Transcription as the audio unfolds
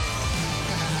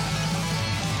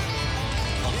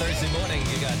Thursday morning,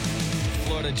 you got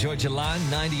Florida Georgia Line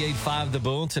 98.5 The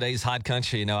Bull. Today's hot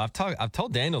country. You know, I've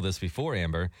told Daniel this before,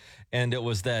 Amber, and it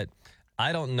was that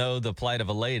I don't know the plight of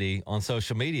a lady on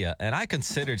social media, and I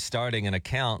considered starting an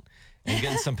account and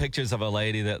getting some pictures of a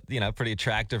lady that, you know, pretty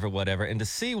attractive or whatever, and to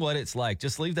see what it's like.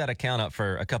 Just leave that account up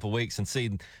for a couple weeks and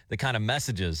see the kind of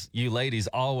messages you ladies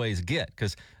always get.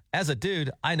 Because as a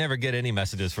dude, I never get any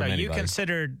messages from anybody. So you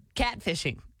considered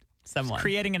catfishing someone,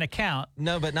 creating an account?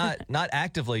 No, but not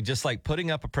actively. Just like putting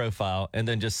up a profile and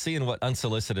then just seeing what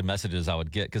unsolicited messages I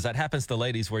would get. Because that happens to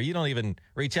ladies where you don't even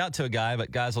reach out to a guy,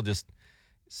 but guys will just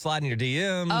slide in your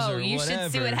DMs or whatever. Oh, you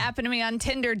should see what happened to me on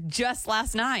Tinder just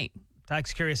last night.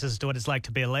 Tyke's curious as to what it's like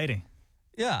to be a lady.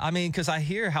 Yeah, I mean, because I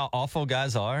hear how awful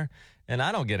guys are, and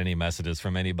I don't get any messages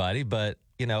from anybody, but,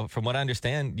 you know, from what I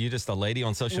understand, you're just a lady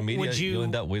on social media. You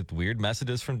end up with weird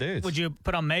messages from dudes. Would you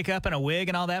put on makeup and a wig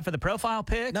and all that for the profile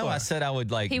pic? No, or? I said I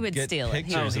would, like, he would get steal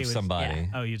pictures of somebody.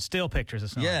 Yeah. Oh, you'd steal pictures of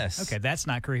somebody? Yes. Okay, that's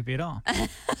not creepy at all.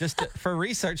 Just for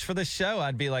research for the show,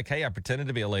 I'd be like, hey, I pretended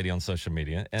to be a lady on social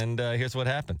media, and here's what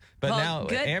happened. But now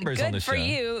Amber's on the show. Good for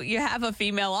you. You have a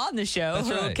female on the show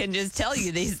who can just tell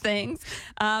you these things.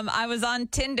 I was on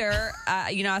Tinder.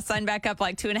 I signed back up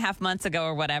like 2.5 months ago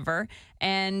or whatever,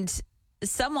 and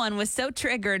someone was so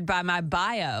triggered by my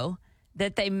bio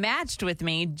that they matched with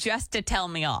me just to tell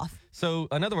me off. So,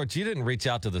 in other words, you didn't reach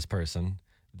out to this person.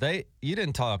 You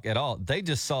didn't talk at all. They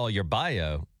just saw your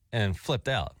bio and flipped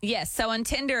out. Yes. So on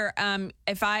Tinder,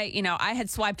 if I had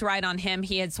swiped right on him,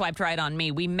 he had swiped right on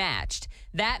me. We matched.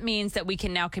 That means that we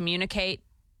can now communicate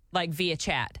like via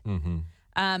chat.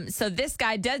 Mm-hmm. So this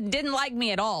guy didn't like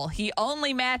me at all. He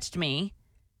only matched me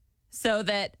so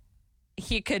that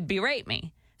he could berate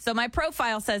me. So my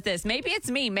profile says this. Maybe it's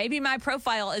me. Maybe my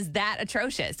profile is that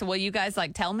atrocious. Will you guys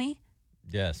tell me?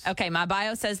 Yes. Okay, my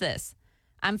bio says this.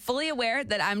 I'm fully aware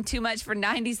that I'm too much for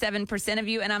 97% of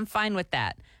you, and I'm fine with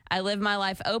that. I live my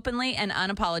life openly and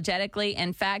unapologetically.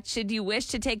 In fact, should you wish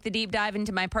to take the deep dive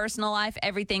into my personal life,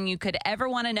 everything you could ever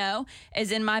want to know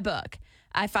is in my book.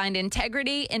 I find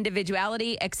integrity,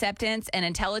 individuality, acceptance, and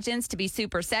intelligence to be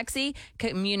super sexy.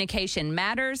 Communication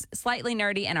matters. Slightly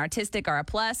nerdy and artistic are a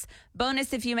plus.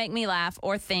 Bonus if you make me laugh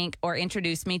or think or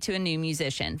introduce me to a new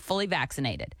musician. Fully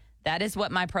vaccinated. That is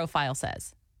what my profile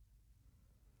says.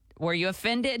 Were you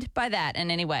offended by that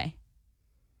in any way?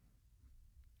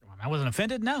 I wasn't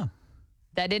offended, no.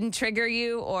 That didn't trigger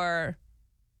you or?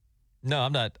 No,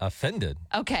 I'm not offended.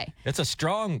 Okay. It's a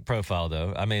strong profile,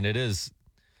 though. I mean, it is.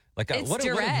 Like, what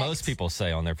do most people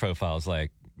say on their profiles?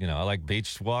 Like, I like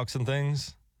beach walks and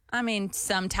things. I mean,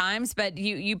 sometimes, but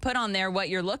you put on there what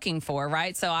you're looking for,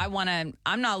 right? So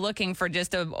I'm not looking for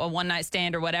just a one-night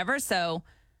stand or whatever. So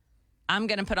I'm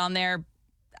going to put on there,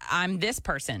 I'm this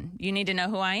person. You need to know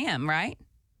who I am, right?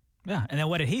 Yeah. And then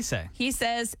what did he say? He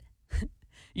says,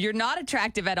 you're not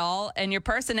attractive at all, and your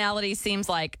personality seems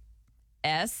like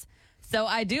S. So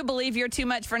I do believe you're too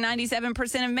much for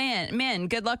 97% of men.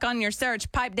 Good luck on your search.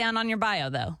 Pipe down on your bio,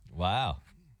 though. Wow.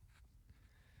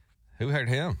 Who hurt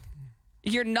him?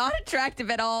 You're not attractive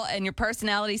at all, and your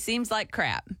personality seems like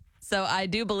crap. So I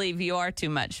do believe you are too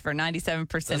much for 97% of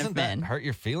men. Doesn't that hurt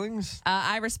your feelings?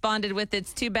 I responded with,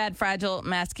 it's too bad fragile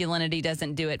masculinity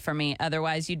doesn't do it for me.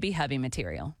 Otherwise, you'd be hubby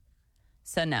material.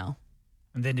 So no.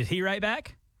 And then did he write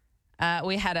back?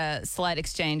 We had a slight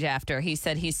exchange after. He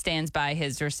said he stands by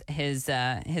his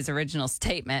original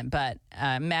statement, but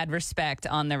mad respect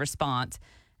on the response.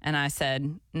 And I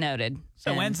said, noted.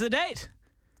 So when's the date?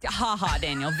 Ha ha,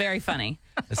 Daniel. Very funny.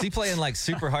 Is he playing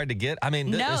super hard to get? I mean,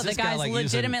 no, is the this guy's guy,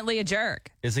 legitimately a jerk.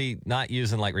 Is he not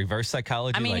using reverse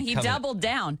psychology? I mean, he doubled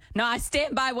down. No, I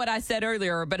stand by what I said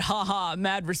earlier, but ha ha,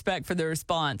 mad respect for the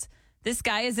response. This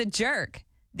guy is a jerk.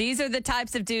 These are the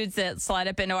types of dudes that slide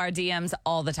up into our DMs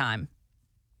all the time.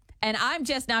 And I'm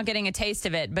just now getting a taste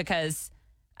of it because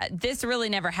this really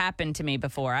never happened to me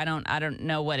before. I don't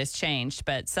know what has changed,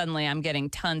 but suddenly I'm getting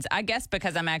tons. I guess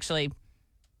because I'm actually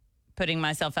putting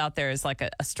myself out there as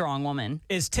a strong woman.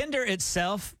 Is Tinder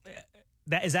itself,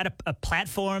 is that a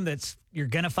platform that's you're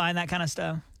going to find that kind of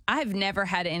stuff? I've never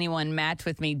had anyone match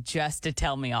with me just to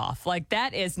tell me off.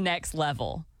 That is next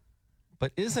level.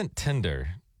 But isn't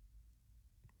Tinder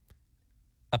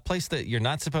a place that you're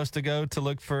not supposed to go to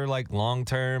look for long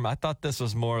term? I thought this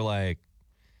was more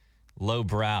low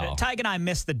brow. Tyke and I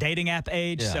missed the dating app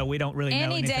age, so we don't really know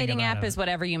anything about it. Any dating app is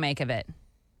whatever you make of it.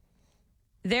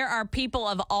 There are people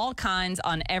of all kinds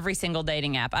on every single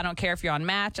dating app. I don't care if you're on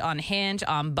Match, on Hinge,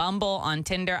 on Bumble, on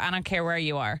Tinder. I don't care where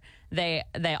you are. They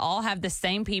all have the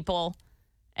same people,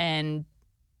 and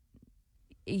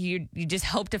you just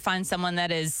hope to find someone that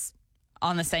is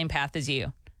on the same path as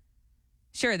you.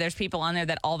 Sure, there's people on there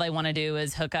that all they want to do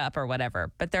is hook up or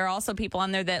whatever. But there are also people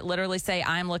on there that literally say,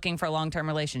 I'm looking for a long-term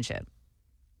relationship.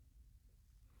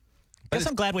 Guess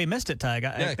I'm glad we missed it, Tig.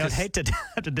 I would hate to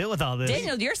have to deal with all this.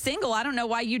 Daniel, you're single. I don't know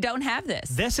why you don't have this.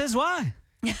 This is why.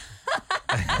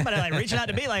 Somebody like reaching out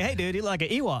to me like, hey, dude, you look like an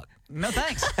Ewok. No,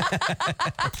 thanks.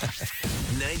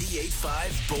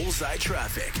 98.5 Bullseye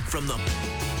Traffic from the...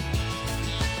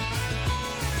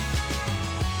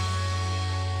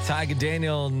 Tig and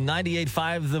Daniel,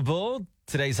 98.5 The Bull.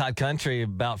 Today's hot country,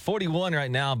 about 41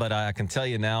 right now, but I can tell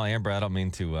you now, Amber, I don't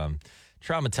mean to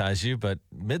traumatize you, but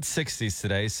mid-60s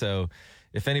today. So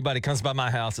if anybody comes by my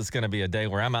house, it's going to be a day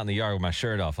where I'm out in the yard with my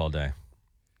shirt off all day.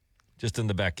 Just in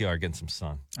the backyard getting some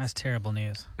sun. That's terrible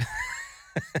news.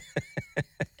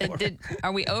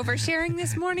 Are we oversharing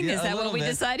this morning? Yeah, Is that what we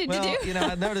decided to do? You know,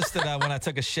 I noticed that when I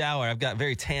took a shower, I've got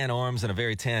very tan arms and a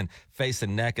very tan face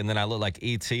and neck, and then I look like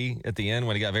E.T. at the end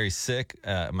when he got very sick,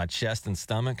 my chest and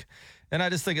stomach. And I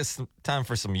just think it's time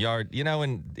for some yard. You know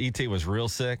when E.T. was real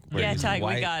sick? Where Yeah, he's Tig, we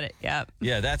white? got it. Yep.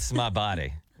 Yeah, that's my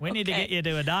body. We need to get you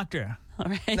to a doctor. All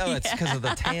right. No, it's because of the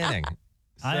tanning.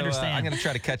 I understand. I'm going to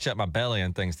try to catch up my belly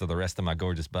and things to the rest of my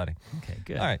gorgeous body. Okay,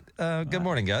 good. All right. Good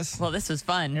morning, guys. Well, this was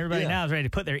fun. Everybody now is ready to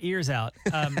put their ears out.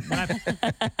 When I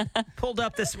pulled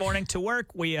up this morning to work,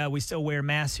 we still wear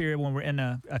masks here when we're in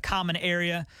a common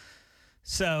area.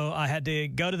 So I had to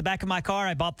go to the back of my car.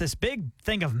 I bought this big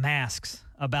thing of masks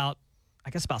about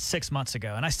 6 months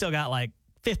ago, and I still got like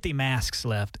 50 masks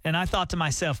left. And I thought to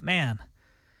myself, man,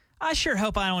 I sure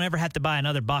hope I don't ever have to buy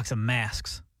another box of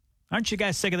masks. Aren't you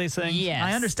guys sick of these things? Yes.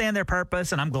 I understand their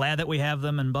purpose, and I'm glad that we have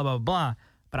them and blah, blah, blah.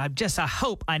 But I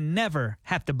hope I never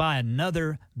have to buy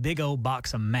another big old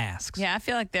box of masks. Yeah, I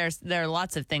feel like there are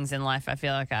lots of things in life I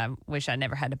feel like I wish I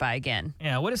never had to buy again.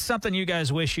 Yeah, what is something you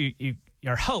guys wish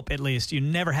or hope at least, you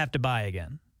never have to buy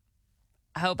again?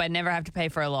 I hope I never have to pay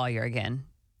for a lawyer again.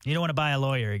 You don't want to buy a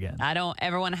lawyer again. I don't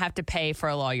ever want to have to pay for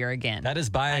a lawyer again. That is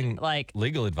buying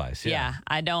legal advice. Yeah,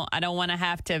 I don't want to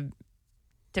have to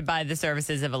buy the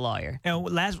services of a lawyer. Now,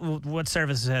 what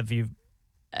services have you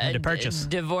had to purchase?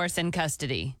 Divorce and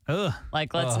custody. Ugh.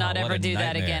 Like, let's not what ever a do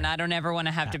that nightmare. again. I don't ever want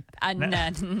to have to.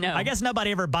 No. I guess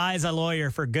nobody ever buys a lawyer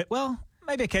for good. Well,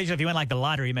 maybe occasionally if you win like the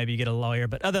lottery, maybe you get a lawyer.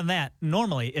 But other than that,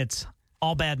 normally it's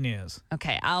all bad news.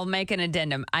 Okay, I'll make an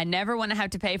addendum. I never want to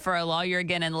have to pay for a lawyer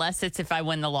again unless it's if I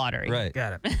win the lottery. Right.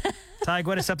 Got it. Tig,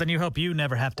 what is something you hope you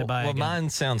never have to buy Well, again? mine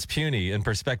sounds puny in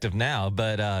perspective now,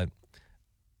 but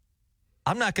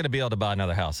I'm not going to be able to buy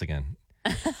another house again.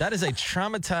 That is a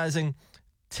traumatizing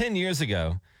 10 years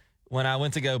ago when I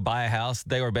went to go buy a house.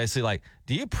 They were basically like,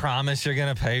 do you promise you're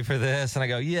going to pay for this? And I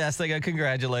go, yes. They go,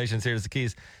 congratulations. Here's the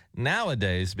keys.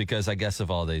 Nowadays, because I guess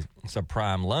of all the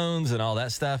subprime loans and all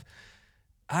that stuff,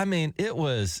 I mean, it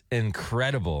was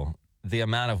incredible the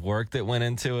amount of work that went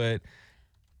into it.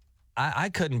 I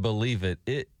couldn't believe it.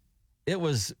 It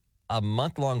was a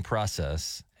month-long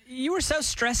process. You were so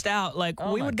stressed out. Like,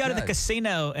 Oh, we my would go to the God.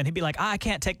 casino, and he'd be like, I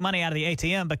can't take money out of the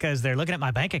ATM because they're looking at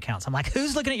my bank accounts. I'm like,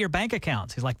 who's looking at your bank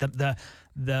accounts? He's like,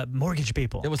 the mortgage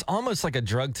people. It was almost like a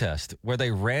drug test where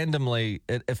they randomly,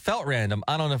 it felt random.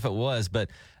 I don't know if it was, but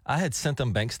I had sent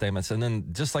them bank statements. And then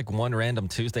just like one random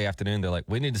Tuesday afternoon, they're like,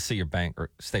 we need to see your bank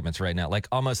statements right now. Like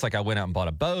almost like I went out and bought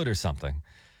a boat or something.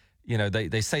 You know,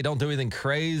 they say don't do anything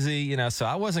crazy, you know, so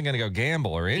I wasn't going to go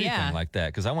gamble or anything like that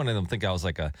because I wanted them to think I was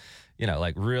like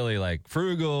like really like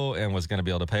frugal and was going to be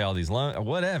able to pay all these loans or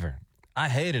whatever. I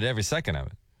hated every second of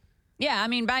it. Yeah, I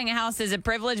mean, buying a house is a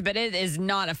privilege, but it is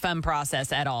not a fun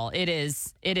process at all. It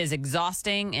is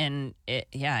exhausting and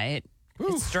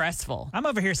it's stressful. I'm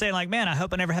over here saying, like, man, I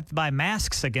hope I never have to buy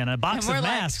masks again. A box And of we're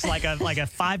like- masks, like a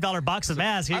 $5 box of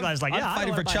masks. You guys like, yeah, I'm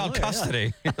fighting for child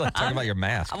custody. Like, talking about your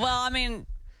mask. Well, I mean,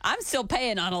 I'm still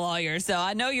paying on a lawyer, so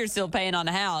I know you're still paying on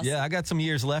a house. Yeah, I got some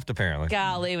years left apparently.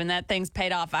 Golly, when that thing's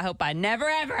paid off, I hope I never,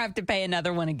 ever have to pay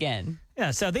another one again.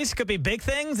 Yeah, so these could be big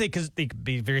things. They could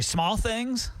be very small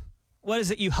things. What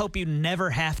is it you hope you never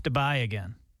have to buy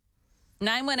again?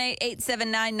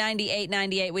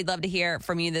 918-879-9898. We'd love to hear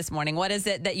from you this morning. What is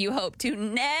it that you hope to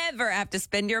never have to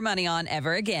spend your money on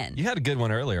ever again? You had a good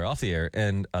one earlier off the air,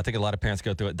 and I think a lot of parents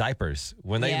go through it. Diapers.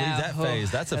 When they Yeah. leave that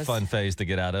phase, that's a Those- fun phase to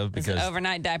get out of Those because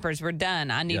overnight diapers were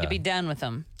done. I need Yeah. to be done with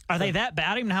them. Are they that bad? I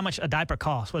don't even know how much a diaper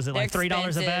costs. Was it like They're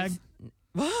 $3 a bag?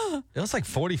 expensive. it was like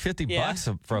 40, 50 Yeah. bucks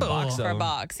for a box. For a of them.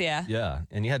 box, yeah. Yeah,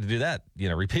 and you had to do that,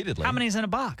 repeatedly. How many is in a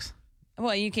box?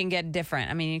 Well, you can get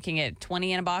different. I mean, you can get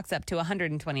 20 in a box up to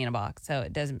 120 in a box. So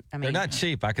it doesn't, I mean, They're not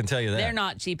cheap, I can tell you that. they're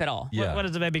not cheap at all. Yeah. What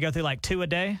does the baby go through, like 2 a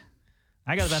day?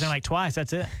 I go to the bathroom like twice.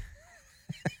 That's it.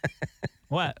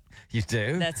 What? You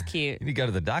do? That's cute. You need to go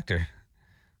to the doctor.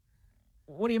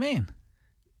 What do you mean?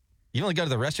 You only go to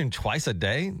the restroom twice a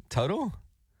day total?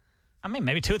 I mean,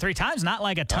 maybe 2 or 3 times, not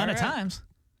like a ton of All right. times.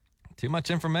 Too much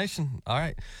information. All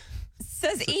right.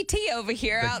 Says ET over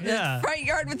here out in the front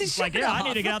yard with his shirt Like, yeah, I off.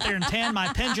 need to get out there and tan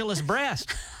my pendulous breast.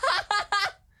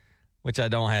 Which I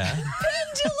don't have.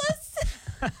 Pendulous.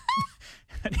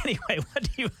 Anyway, what do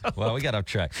you hope? Well, we got off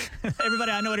track.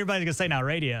 Everybody, I know what everybody's going to say now,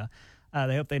 radio.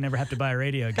 They hope they never have to buy a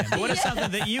radio again. But what is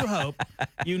something that you hope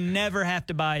you never have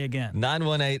to buy again?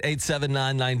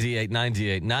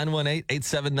 918-879-9898.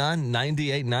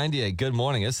 918-879-9898. Good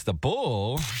morning. It's the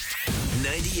Bull.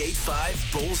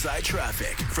 98.5 Bullseye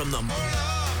Traffic from the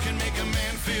Can make a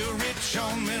man feel rich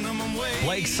on minimum wage.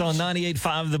 Blake's on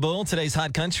 98.5 The Bull. Today's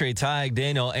Hot Country. Tig,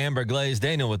 Daniel, Amber, Glaze.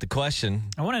 Daniel with the question.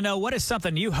 I want to know, what is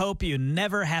something you hope you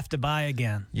never have to buy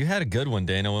again? You had a good one,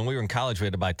 Daniel. When we were in college, we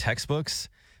had to buy textbooks.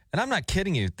 And I'm not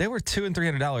kidding you. They were $200 and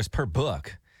 $300 per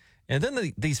book. And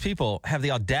then these people have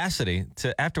the audacity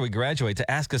to, after we graduate, to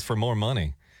ask us for more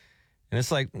money. And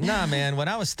it's like, nah, man, when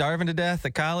I was starving to death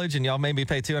at college and y'all made me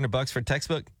pay $200 for a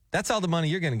textbook, that's all the money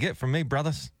you're going to get from me,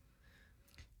 brothers.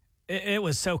 It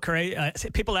was so crazy.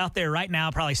 People out there right now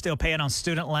probably still paying on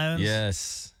student loans.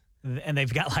 Yes. And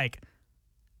they've got like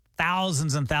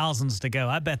thousands and thousands to go.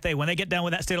 I bet when they get done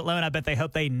with that student loan, I bet they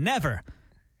hope they never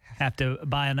have to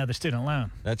buy another student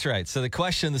loan. That's right. So the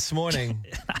question this morning,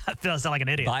 I feel I sound like an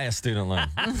idiot. buy a student loan.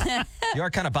 You are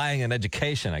kind of buying an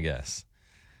education, I guess.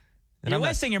 And You're I'm not-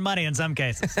 wasting your money in some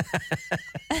cases.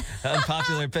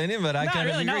 unpopular opinion, but I Not kind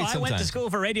really, of no. agree I sometimes. went to school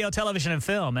for radio, television, and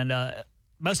film, and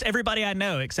most everybody I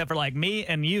know, except for like me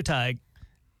and you, Tig,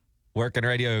 Work in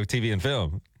radio, TV, and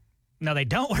film. no, they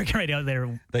don't work in radio.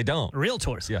 They're They don't.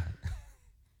 realtors. Yeah.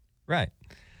 Right.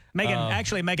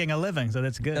 Actually making a living, so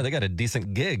that's good. Yeah, they got a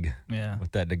decent gig Yeah.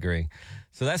 with that degree.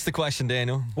 So that's the question,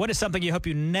 Daniel. What is something you hope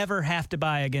you never have to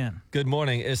buy again? Good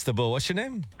morning. It's the Bull. What's your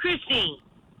name? Christine.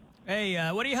 Hey,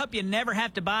 what do you hope you never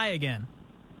have to buy again?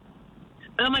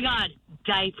 Oh my God,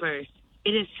 diapers.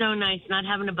 It is so nice not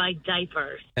having to buy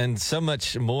diapers. And so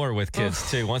much more with kids,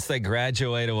 too. Once they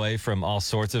graduate away from all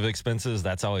sorts of expenses,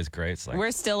 that's always great. It's like, We're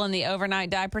still in the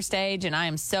overnight diaper stage, and I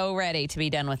am so ready to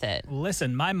be done with it.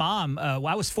 Listen, my mom, I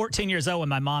was 14 years old when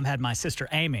my mom had my sister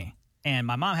Amy, and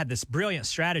my mom had this brilliant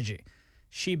strategy.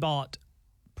 She bought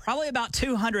probably about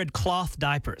 200 cloth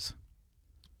diapers,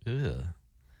 ugh.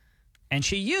 and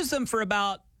she used them for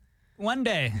about one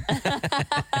day.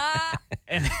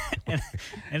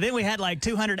 and then we had like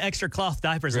 200 extra cloth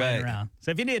diapers laying Right. around.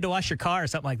 So if you needed to wash your car or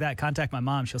something like that, contact my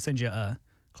mom. She'll send you a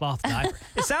cloth diaper.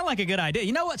 It sounded like a good idea.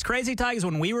 You know what's crazy, Ty, is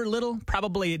when we were little,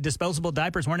 probably disposable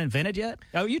diapers weren't invented yet.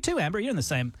 Oh, you too, Amber. You're in the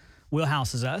same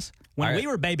wheelhouse as us. When All right. we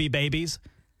were babies,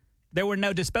 there were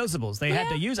no disposables. They had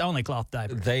to use only cloth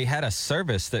diapers. They had a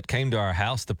service that came to our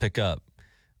house to pick up,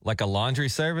 like a laundry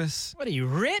service. What are you,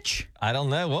 rich? I don't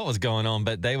know what was going on,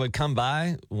 but they would come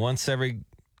by once every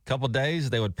couple days.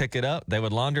 They would pick it up. They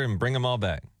would launder and bring them all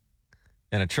back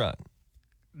in a truck.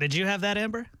 Did you have that,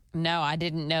 Amber? No, I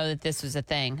didn't know that this was a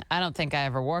thing. I don't think I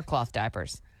ever wore cloth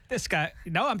diapers. This guy,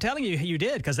 no, I'm telling you, you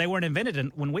did, because they weren't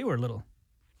invented when we were little.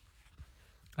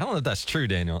 I don't know if that's true,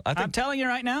 Daniel. I I'm think telling you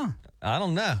right now. I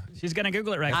don't know. She's going to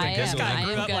Google it right I quick. This am. guy I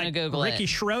grew am up gonna like Google Ricky it.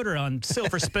 Schroeder on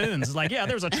Silver Spoons. It's like, yeah,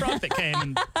 there was a truck that came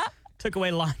and took away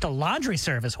the laundry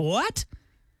service. What?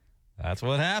 That's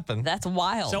what happened. That's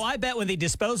wild. So I bet when the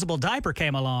disposable diaper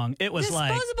came along, it was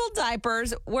like, Disposable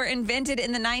diapers were invented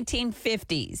in the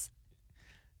 1950s.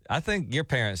 I think your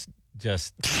parents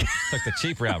just took the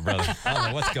cheap route, brother. I don't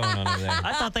know what's going on over there.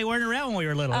 I thought they weren't around when we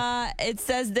were little. It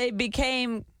says they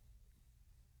became,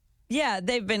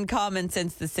 they've been common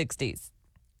since the 60s.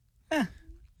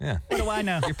 Yeah. What do I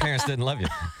know? Your parents didn't love you.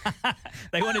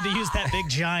 They wanted to use that big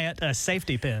giant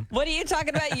safety pin. What are you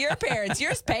talking about your parents?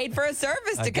 Yours paid for a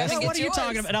service to come guess- and get What are you yours.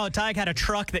 talking about? No, Tyke had a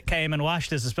truck that came and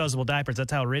washed his disposable diapers.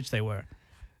 That's how rich they were.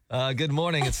 Good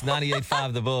morning. It's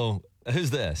 98.5 The Bull. Who's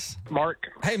this? Mark,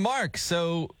 Hey, Mark.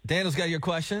 So Daniel's got your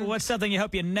question? What's something you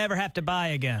hope you never have to buy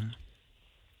again?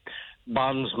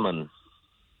 bondsman.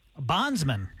 A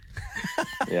bondsman.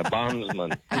 Yeah,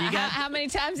 bondsman. How many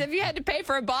times have you had to pay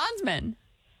for a bondsman?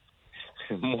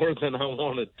 More than I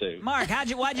wanted to. Mark,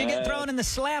 why'd you get thrown in the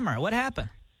slammer? What happened?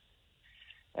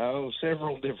 Oh,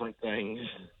 several different things.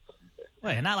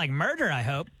 Well, not like murder, I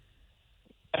hope.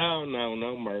 Oh,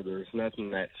 no murders. Nothing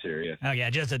that serious. Oh, yeah,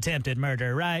 just attempted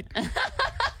murder, right?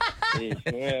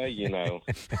 Well, you know.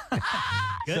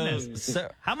 Goodness. So,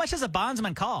 How much does a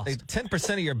bondsman cost?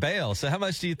 10% of your bail. So how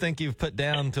much do you think you've put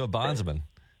down to a bondsman?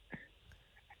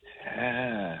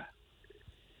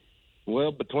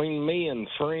 Well, between me and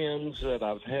friends that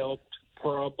I've helped,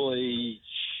 probably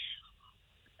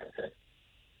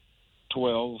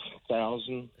 $12,000,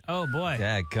 $5,000. Oh, boy.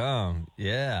 Dadgum.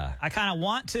 Yeah. I kind of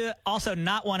want to also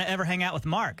not want to ever hang out with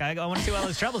Mark. I want to see what all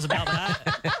his trouble's about,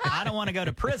 but I don't want to go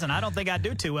to prison. I don't think I'd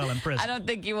do too well in prison. I don't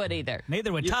think you would either.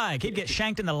 Neither would Tig. He'd get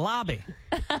shanked in the lobby.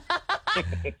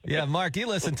 Yeah, Mark, you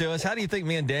listen to us. How do you think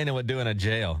me and Daniel would do in a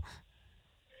jail?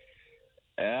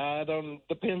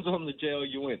 Depends on the jail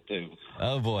you went to.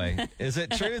 Oh, boy. Is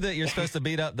it true that you're supposed to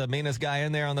beat up the meanest guy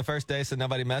in there on the first day so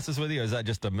nobody messes with you, or is that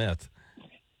just a myth?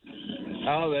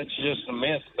 Oh, that's just a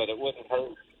myth, but it wouldn't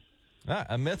hurt.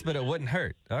 A myth, but it wouldn't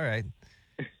hurt. All right.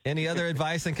 Any other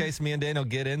advice in case me and Daniel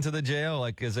get into the jail?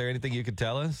 Like, is there anything you could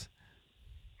tell us?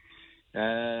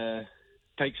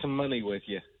 Take some money with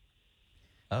you.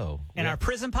 Oh. In our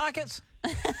prison pockets?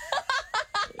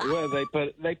 Well, they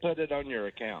put it on your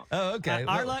account. Oh, okay.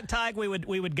 Our luck, Tig, we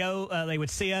would go, they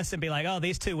would see us and be like, oh,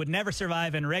 these two would never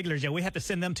survive in regular jail. We have to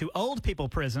send them to old people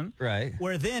prison. Right.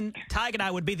 Where then Tig and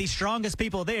I would be the strongest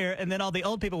people there, and then all the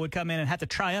old people would come in and have to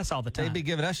try us all the time. They'd be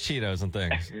giving us Cheetos and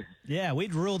things. Yeah,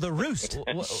 we'd rule the roost.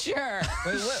 Sure.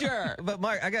 Sure. But,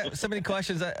 Mark, I got so many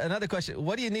questions. Another question.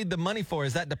 What do you need the money for?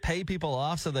 Is that to pay people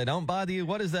off so they don't bother you?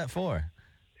 What is that for?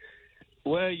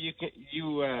 Well, you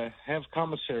have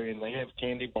commissary, and they have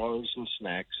candy bars and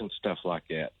snacks and stuff like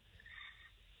that.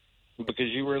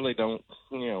 Because you really don't,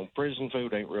 prison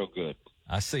food ain't real good.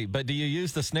 I see. But do you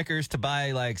use the Snickers to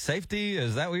buy, like, safety?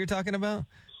 Is that what you're talking about?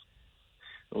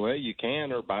 Well, you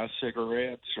can, or buy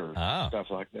cigarettes or stuff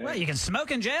like that. Well, you can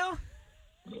smoke in jail?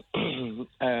 Last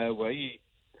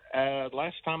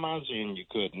time I was in, you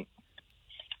couldn't.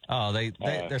 Oh,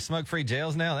 they're smoke-free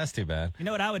jails now? That's too bad. You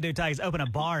know what I would do, Tig, is open a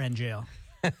bar in jail.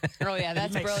 Oh, yeah,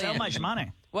 that's Make brilliant. so much money.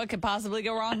 What could possibly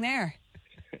go wrong there?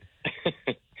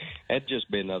 That'd just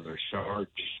be another charge.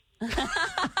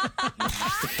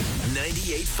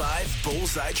 98.5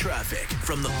 Bullseye Traffic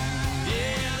from the...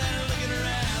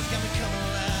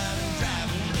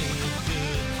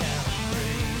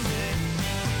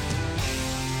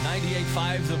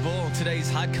 98.5 The Bull, today's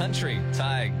Hot Country.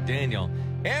 Tig, Daniel,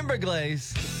 Amber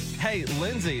Glaze. Hey,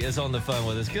 Lindsay is on the phone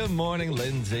with us. Good morning,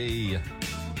 Lindsay.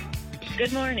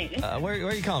 Good morning. Where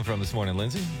are you calling from this morning,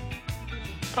 Lindsay?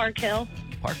 Park Hill.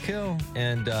 Park Hill.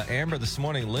 And Amber this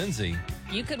morning, Lindsay.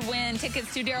 You could win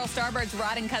tickets to Daryl Starbird's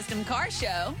Rod and Custom Car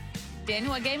Show.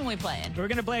 Daniel, what game are we playing? We're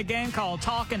going to play a game called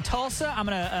Talk in Tulsa. I'm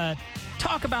going to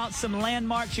talk about some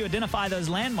landmarks. You identify those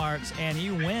landmarks, and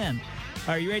you win.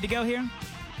 Are you ready to go here?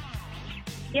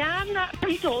 Yeah, I'm not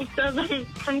from Tulsa. I'm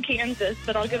from Kansas,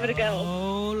 but I'll give it a go.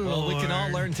 Oh, Lord. Well, we can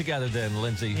all learn together then,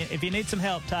 Lindsay. If you need some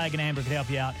help, Tig and Amber can help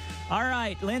you out. All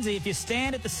right, Lindsay, if you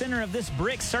stand at the center of this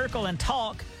brick circle and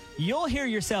talk, you'll hear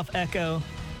yourself echo,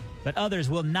 but others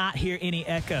will not hear any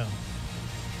echo.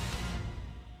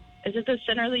 Is it the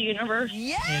center of the universe?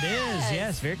 Yes! It is,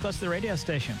 yes, very close to the radio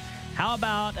station. How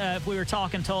about if we were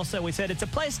talking Tulsa, we said it's a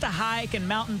place to hike and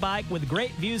mountain bike with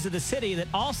great views of the city that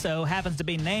also happens to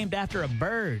be named after a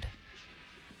bird.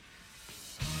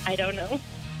 I don't know.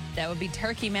 That would be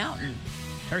Turkey Mountain.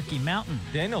 Turkey Mountain.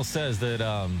 Daniel says that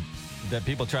that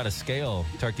people try to scale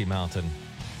Turkey Mountain,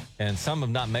 and some have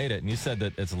not made it, and you said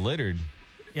that it's littered.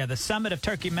 Yeah, the summit of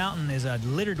Turkey Mountain is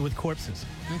littered with corpses.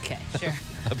 Okay, sure.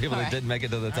 People that didn't make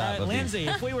it to the top. All right, of Lindsay,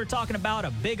 if we were talking about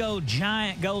a big old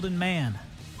giant golden man.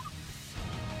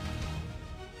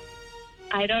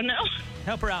 I don't know.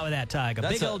 Help her out with that, Tig. A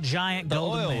That's big old giant the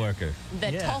golden oil man. worker.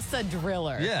 The Yeah. Tulsa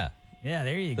Driller. Yeah. Yeah,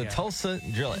 there you The go. Tulsa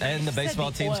Driller. And the said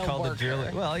baseball the team's oil called worker. the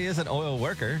Driller. Well, he is an oil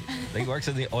worker. He works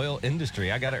in the oil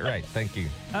industry. I got it right. Thank you.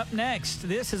 Up next,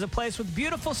 this is a place with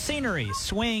beautiful scenery,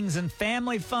 swings, and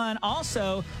family fun.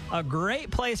 Also, a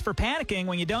great place for panicking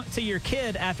when you don't see your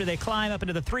kid after they climb up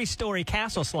into the 3-story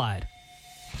castle slide.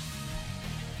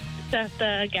 Is that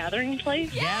the gathering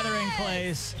place? Gathering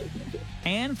place.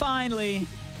 And finally,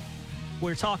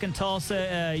 we're talking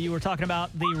Tulsa. You were talking about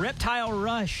the Reptile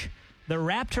Rush, the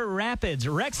Raptor Rapids,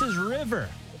 Rex's River,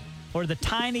 or the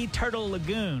Tiny Turtle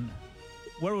Lagoon.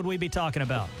 Where would we be talking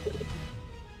about? Is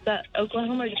that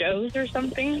Oklahoma Joe's or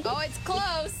something? Oh, it's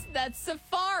close. That's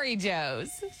Safari Joe's.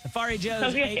 Safari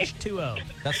Joe's Okay. H2O.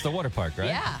 That's the water park, right?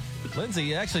 Yeah. Lindsay,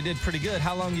 you actually did pretty good.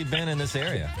 How long you been in this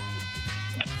area?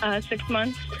 6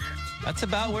 months. That's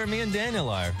about where me and Daniel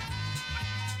are.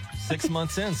 6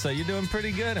 months in, so you're doing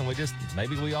pretty good, and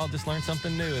maybe we all just learned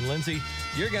something new. And Lindsay,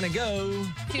 you're gonna go.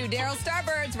 To Daryl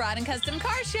Starbird's Rod and Custom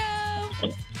Car Show.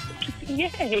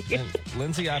 Yay. And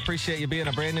Lindsay, I appreciate you being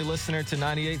a brand new listener to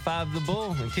 98.5 The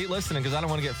Bull, and keep listening because I don't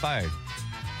want to get fired.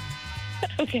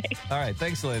 Okay. All right,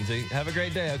 thanks, Lindsay. Have a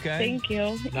great day, okay? Thank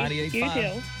you. 98.5 You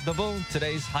too. The Bull,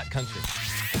 today's Hot Country.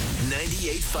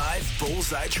 98.5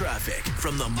 Bullseye Traffic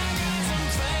from the...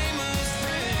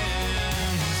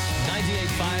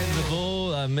 98.5 The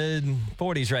Bull. mid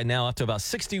 40s right now, up to about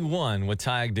 61 with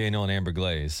Tig, Daniel, and Amber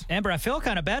Glaze. Amber, I feel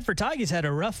kind of bad for Tig. He's had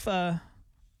a rough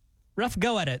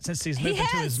go at it since he's moved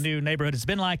into his new neighborhood. It's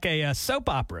been like a soap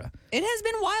opera. It has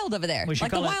been wild over there, We should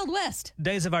like the call it Wild West.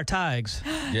 Days of our Tigs.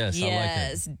 Yes,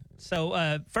 Yes. I like it.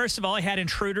 So, first of all, he had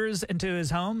intruders into his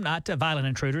home, not violent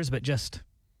intruders, but just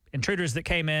intruders that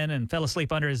came in and fell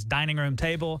asleep under his dining room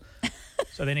table.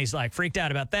 So then he's like freaked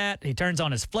out about that. He turns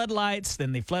on his floodlights.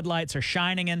 Then the floodlights are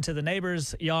shining into the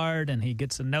neighbor's yard, and he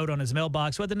gets a note on his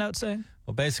mailbox. What'd the note say?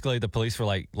 Well, basically, the police were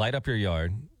like, light up your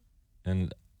yard.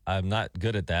 And I'm not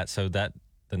good at that. So that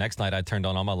the next night I turned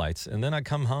on all my lights. And then I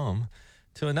come home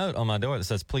to a note on my door that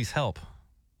says, please help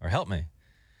or help me.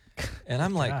 And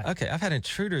I'm like, okay, I've had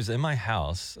intruders in my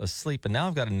house asleep. And now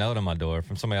I've got a note on my door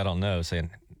from somebody I don't know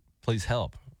saying, please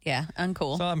help. Yeah,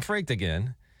 uncool. So I'm freaked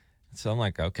again. So I'm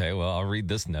like, okay, well, I'll read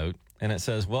this note. And it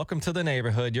says, welcome to the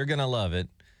neighborhood. You're going to love it.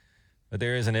 But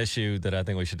there is an issue that I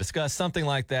think we should discuss, something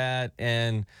like that.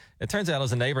 And it turns out it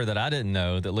was a neighbor that I didn't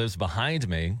know that lives behind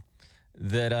me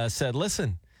that said,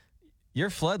 listen, your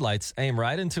floodlights aim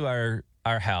right into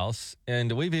our house.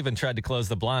 And we've even tried to close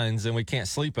the blinds and we can't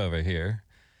sleep over here.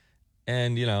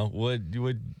 And,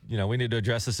 we need to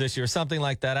address this issue or something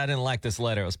like that. I didn't like this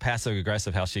letter. It was passive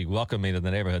aggressive how she welcomed me to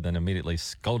the neighborhood, then immediately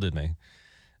scolded me.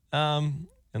 And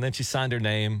then she signed her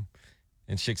name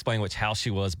and she explained which house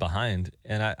she was behind.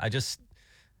 And I just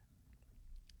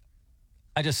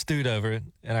stewed over it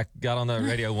and I got on the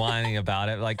radio whining about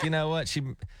it. Like, you know what?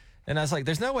 And I was like,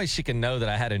 there's no way she can know that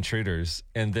I had intruders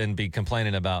and then be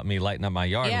complaining about me lighting up my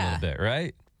yard a little bit,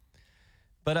 right?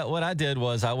 But what I did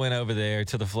was I went over there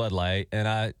to the floodlight and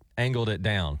I angled it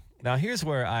down. Now, here's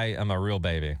where I am a real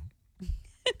baby.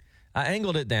 I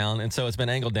angled it down, and so it's been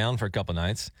angled down for a couple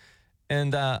nights.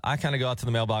 And I kind of go out to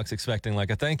the mailbox expecting like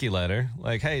a thank you letter.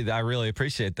 Like, hey, I really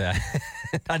appreciate that.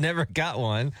 I never got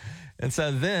one. And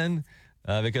so then,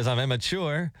 because I'm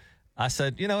immature, I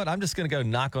said, you know what? I'm just going to go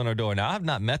knock on her door. Now, I've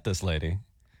not met this lady,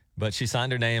 but she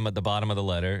signed her name at the bottom of the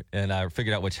letter, and I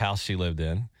figured out which house she lived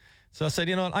in. So I said,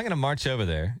 you know what? I'm going to march over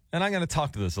there, and I'm going to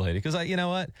talk to this lady because, you know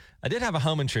what? I did have a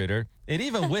home intruder, and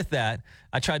even with that,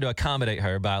 I tried to accommodate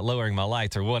her by lowering my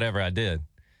lights or whatever I did.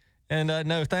 And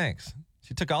no thanks.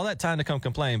 She took all that time to come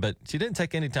complain, but she didn't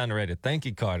take any time to write a thank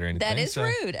you card or anything. That is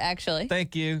rude, actually.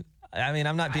 Thank you. I mean,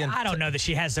 I'm not being... I don't know that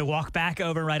she has to walk back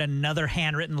over and write another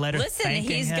handwritten letter. Listen,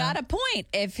 he's got a point.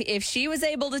 If she was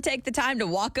able to take the time to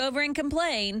walk over and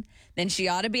complain, then she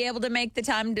ought to be able to make the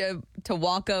time to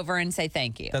walk over and say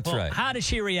thank you. That's right. How does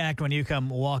she react when you come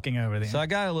walking over there? So I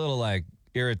got a little like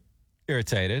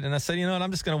irritated, and I said, you know what?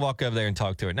 I'm just going to walk over there and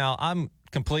talk to her. Now, I'm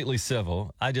completely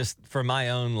civil. I just, for my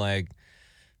own,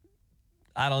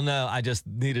 I don't know. I just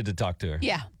needed to talk to her.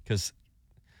 Yeah.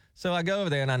 So I go over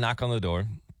there and I knock on the door.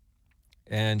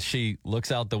 And she looks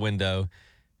out the window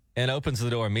and opens the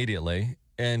door immediately.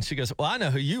 And she goes, well, I know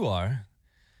who you are.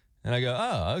 And I go,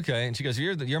 oh, okay. And she goes,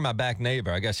 you're my back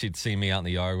neighbor. I guess she'd seen me out in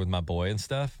the yard with my boy and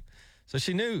stuff. So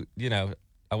she knew,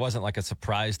 I wasn't like a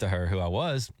surprise to her who I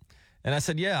was. And I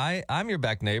said, yeah, I'm your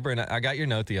back neighbor. And I got your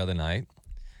note the other night.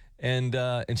 And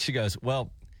she goes, well,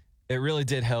 it really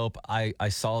did help. I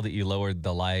saw that you lowered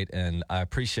the light and I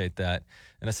appreciate that.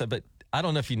 And I said, but I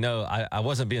don't know if you know, I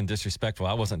wasn't being disrespectful.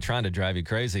 I wasn't trying to drive you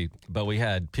crazy, but we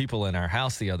had people in our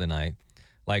house the other night.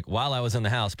 Like while I was in the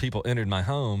house, people entered my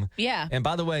home. Yeah. And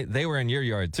by the way, they were in your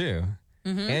yard too,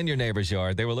 and your neighbor's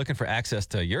yard. They were looking for access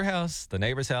to your house, the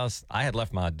neighbor's house. I had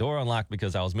left my door unlocked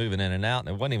because I was moving in and out, and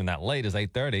it wasn't even that late. It was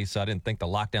 8:30, so I didn't think to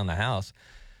lock down the house.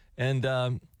 And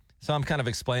so I'm kind of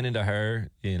explaining to her,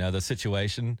 the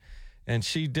situation. And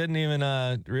she didn't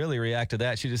even really react to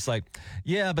that. She just like,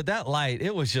 yeah, but that light,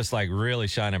 it was just like really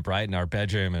shining bright in our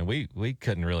bedroom and we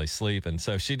couldn't really sleep. And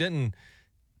so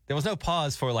there was no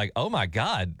pause for like, oh my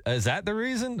God, is that the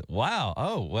reason? Wow.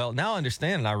 Oh, well, now I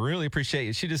understand. And I really appreciate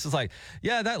it. She just was like,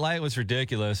 yeah, that light was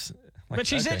ridiculous. Like, but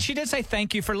she did say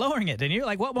thank you for lowering it, didn't you?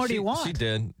 Like, what more do you want? She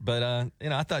did. But,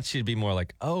 I thought she'd be more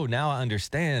like, oh, now I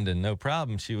understand and no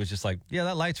problem. She was just like, yeah,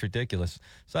 that light's ridiculous.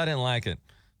 So I didn't like it.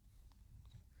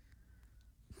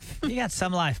 You got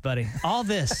some life, buddy. All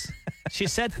this. She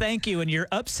said thank you, and you're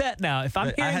upset now. If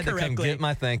I'm hearing I had correctly, to come get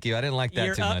my thank you. I didn't like that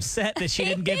you're too much. upset that she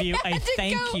didn't give you a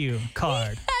thank you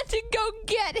card. He had to go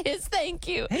get his thank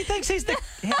you. He thinks he's the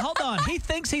hold on. He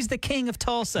thinks he's the king of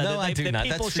Tulsa. No, I do not.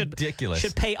 People That's ridiculous.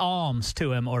 Should pay alms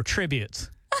to him or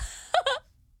tributes.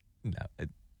 No.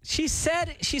 She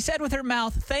said with her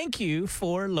mouth, thank you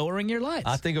for lowering your lights.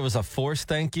 I think it was a forced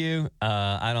thank you.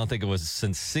 I don't think it was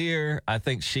sincere. I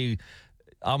think she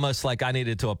almost like I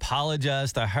needed to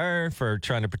apologize to her for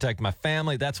trying to protect my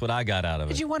family. That's what I got out of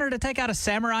it. Did you want her to take out a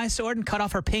samurai sword and cut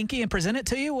off her pinky and present it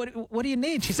to you? What do you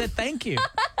need? She said, thank you.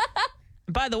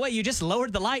 By the way, you just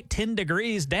lowered the light 10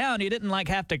 degrees down. You didn't like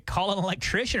have to call an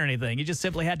electrician or anything. You just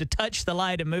simply had to touch the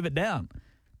light and move it down.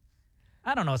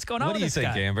 I don't know what's going on What with do you this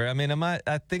think, guy. Amber? I mean,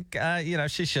 I think,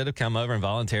 she should have come over and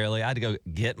voluntarily. I had to go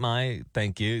get my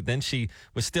thank you. Then she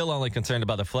was still only concerned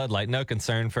about the floodlight, no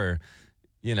concern for,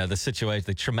 the situation,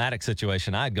 the traumatic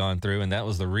situation I'd gone through, and that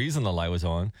was the reason the light was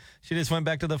on. She just went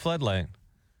back to the floodlight.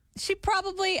 She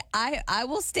probably, I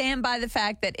will stand by the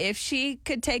fact that if she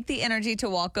could take the energy to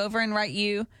walk over and write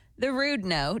you the rude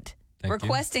note, Thank you.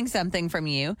 requesting something from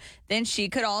you, then she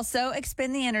could also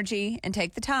expend the energy and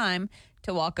take the time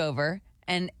to walk over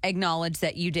and acknowledge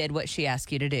that you did what she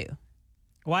asked you to do.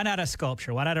 Why not a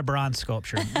sculpture? Why not a bronze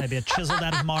sculpture? Maybe a chiseled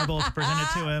out of marble to present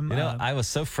it to him. I was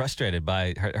so frustrated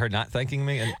by her not thanking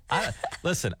me. And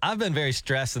listen, I've been very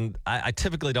stressed, and I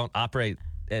typically don't operate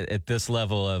at this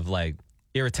level of like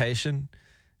irritation.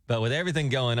 But with everything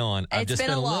going on, I've It's just been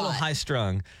been a a little lot. high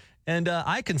strung. And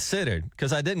I considered,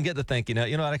 because I didn't get the thank you note,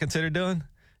 you know what I considered doing?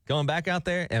 Going back out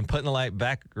there and putting the light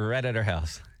back right at her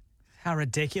house. How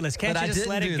ridiculous. Can't But you I just didn't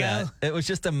let it do go? that. It was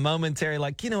just a momentary,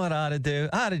 like, you know what I ought to do?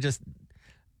 I ought to just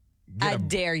I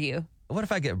dare you. what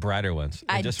if I get brighter ones?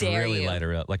 And I just dare really you. light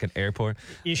her up, like an airport.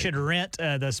 You should rent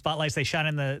the spotlights they shine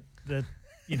in the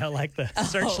like the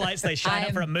searchlights they shine I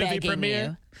up for a am movie begging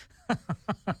premiere. you.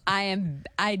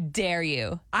 I dare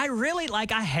you. I really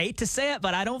I hate to say it,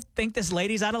 but I don't think this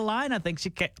lady's out of line. I think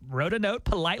she wrote a note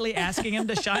politely asking him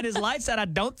to shine his lights out. I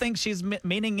don't think she's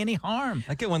meaning any harm.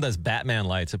 I get one of those Batman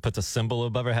lights. It puts a symbol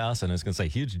above her house, and it's going to say,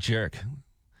 huge jerk.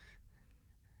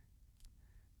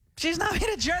 She's not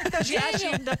being a jerk, though. She asked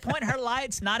you to point her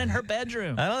lights not in her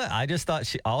bedroom. I don't know. I just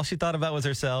thought all she thought about was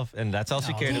herself, and that's all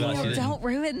she cared about. She Daniel, didn't- don't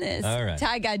ruin this. All right.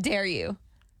 Tig, I dare you.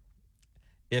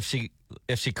 If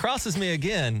she crosses me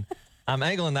again, I'm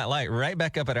angling that light right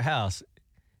back up at her house.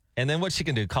 And then what she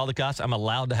can do, call the cops. I'm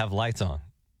allowed to have lights on.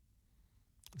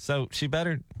 So she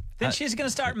better. Then she's going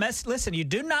to start Listen, you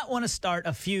do not want to start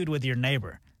a feud with your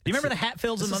neighbor. Do you remember the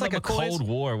Hatfields and This the is like a McCoys? Cold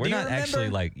War. We're Do you not actually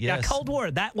remember? yes. Yeah, Cold War.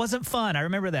 That wasn't fun. I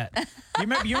remember that.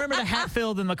 You remember the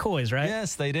Hatfield and McCoys, right?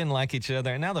 Yes, they didn't like each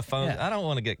other. And now the phone. Yeah. I don't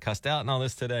want to get cussed out and all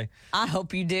this today. I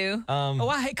hope you do.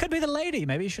 Oh, it could be the lady.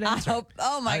 Maybe you should I answer. hope.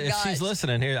 Oh my If God. she's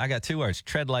listening here, I got 2 words: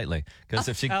 tread lightly. Because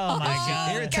if she, Oh, my if she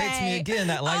God. irritates me again,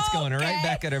 that light's going right Okay.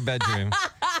 back at her bedroom,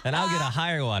 and I'll get a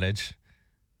higher wattage,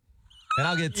 and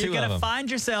I'll get 2 You're of going to them.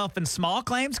 find yourself in small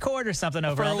claims court or something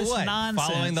over all For this what? nonsense.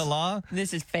 Following the law,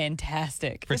 This is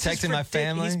fantastic. This is protecting my ridiculous.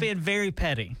 family. He's being very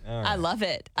petty. I love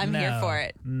it. I'm here No. for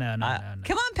it. No.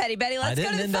 Come on, Petty Betty. I Let's go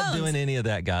didn't to the end up phones. doing any of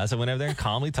that, guys. I went over there and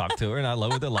calmly talked to her, and I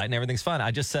lowered the light, and everything's fine.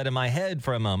 I just said in my head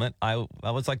for a moment, I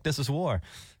was like, "This is war,"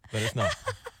 but it's not.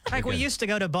 Like we used to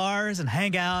go to bars and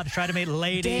hang out, try to meet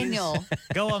ladies, Daniel.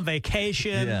 go on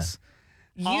vacations.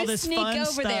 All You this sneak fun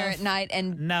over there stuff. at night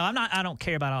and No, I'm not. I don't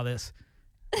care about all this.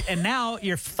 And now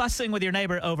you're fussing with your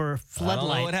neighbor over I don't know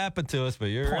floodlight what happened to us, but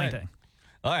you're pointing. right.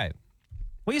 All right,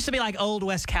 We used to be like old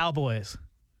West Cowboys.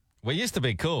 we used to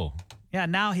be cool. Yeah,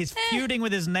 now he's feuding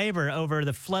with his neighbor over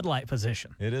the floodlight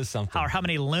position. It is something. How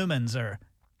many lumens are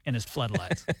in his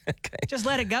floodlights. Okay. Just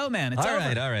let it go, man. It's All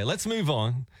over. right. Let's move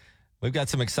on. We've got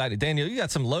some exciting. Daniel, you got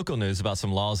some local news about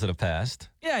some laws that have passed.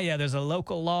 Yeah. There's a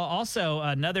local law. Also,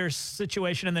 another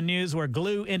situation in the news where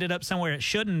glue ended up somewhere it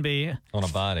shouldn't be. On a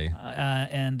body.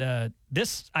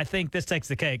 This, I think, this takes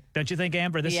the cake. Don't you think,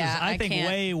 Amber? This Yeah, is, I think, can't-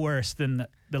 way worse than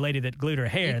the lady that glued her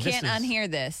hair. you This can't is- unhear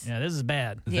this. Yeah, this is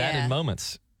bad. That Yeah. in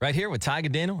moments. Right here with Ty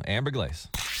and Daniel, Amber Glaze.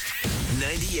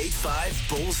 98.5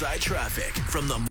 Bullseye Traffic from the